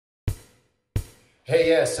Hey,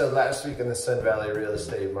 yeah, so last week in the Sun Valley real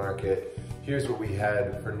estate market, here's what we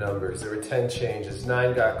had for numbers. There were 10 changes,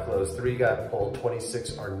 9 got closed, 3 got pulled,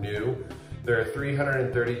 26 are new. There are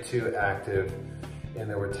 332 active, and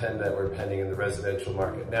there were 10 that were pending in the residential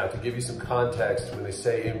market. Now, to give you some context, when they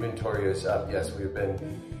say inventory is up, yes, we've been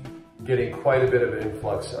getting quite a bit of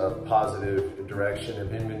influx of positive direction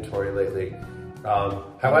of inventory lately.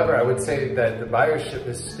 However, I would say that the buyership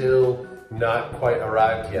is still not quite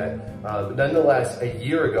arrived yet. Nonetheless, a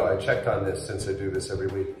year ago, I checked on this since I do this every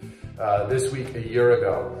week. This week, a year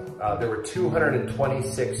ago, there were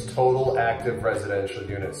 226 total active residential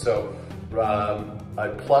units. So a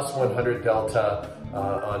plus 100 delta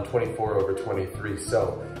on 24 over 23.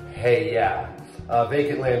 So, hey, yeah.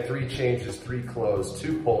 Vacant land, 3 changes, 3 closed,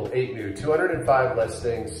 2 pulled, 8 new, 205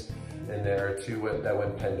 listings, and there are 2 that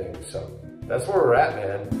went pending. So that's where we're at,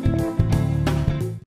 man.